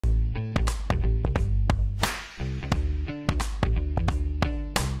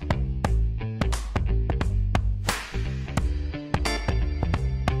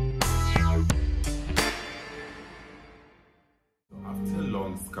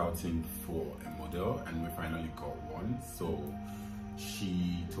scouting for a model and we finally got one. So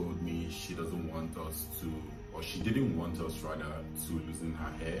she told me she doesn't want us to, or she didn't want us rather, to loosen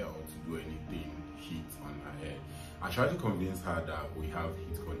her hair or to do anything heat on her hair. I tried to convince her that we have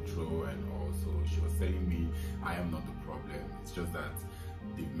heat control, and also she was telling me I am not the problem, it's just that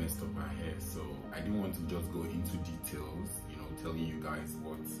they've messed up her hair. So I didn't want to just go into details, you know, telling you guys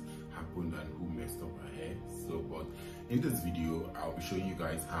what happened and who messed up her hair. So but in this video I'll be showing you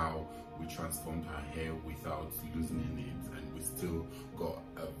guys how we transformed her hair without loosening it, and we still got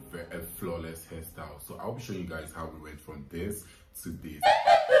a flawless hairstyle. So I'll be showing you guys how we went from this to this.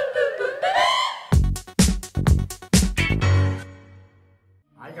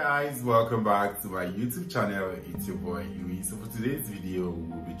 Hi guys, welcome back to my YouTube channel. It's your boy Louis. So for today's video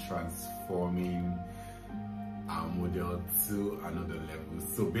we'll be transforming our model to another level.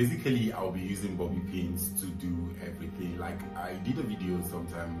 So basically I'll be using bobby pins to do everything. Like I did a video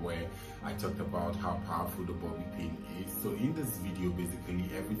sometime where I talked about how powerful the bobby pin is. So in this video basically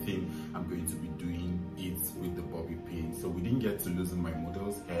everything I'm going to be doing is with the bobby pin. So we didn't get to loosen my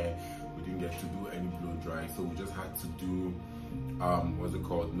model's hair, we didn't get to do any blow dry, so we just had to do what's it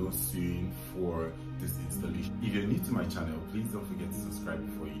called, no sewing for this installation. If you're new to my channel, please don't forget to subscribe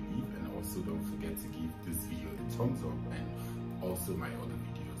before you leave, and also don't forget to give this video a thumbs up and also my other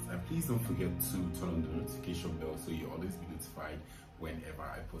videos. And please don't forget to turn on the notification bell so you'll always be notified whenever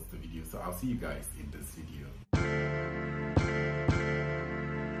I post a video. So I'll see you guys in this video.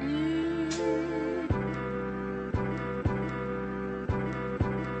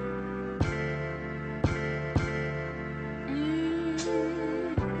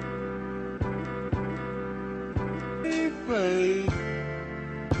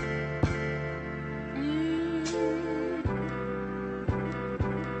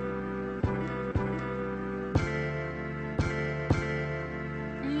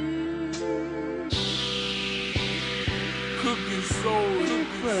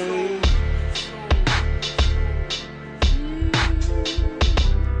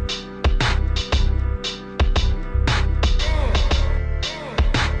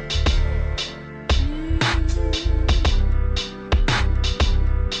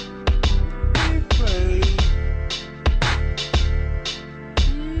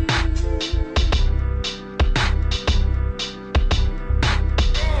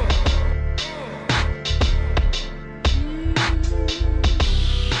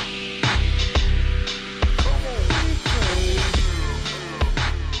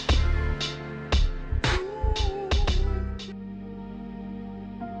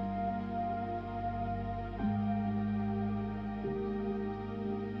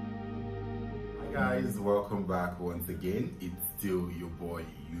 Guys, welcome back once again. It's still your boy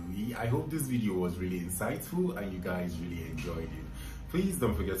Louis. I hope this video was really insightful and you guys really enjoyed it. Please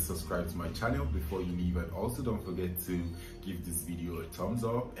don't forget to subscribe to my channel before you leave, and also don't forget to give this video a thumbs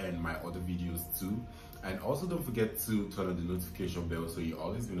up and my other videos too. And also don't forget to turn on the notification bell so you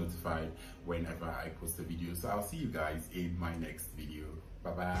always be notified whenever I post a video. So I'll see you guys in my next video.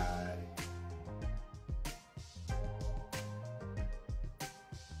 Bye bye.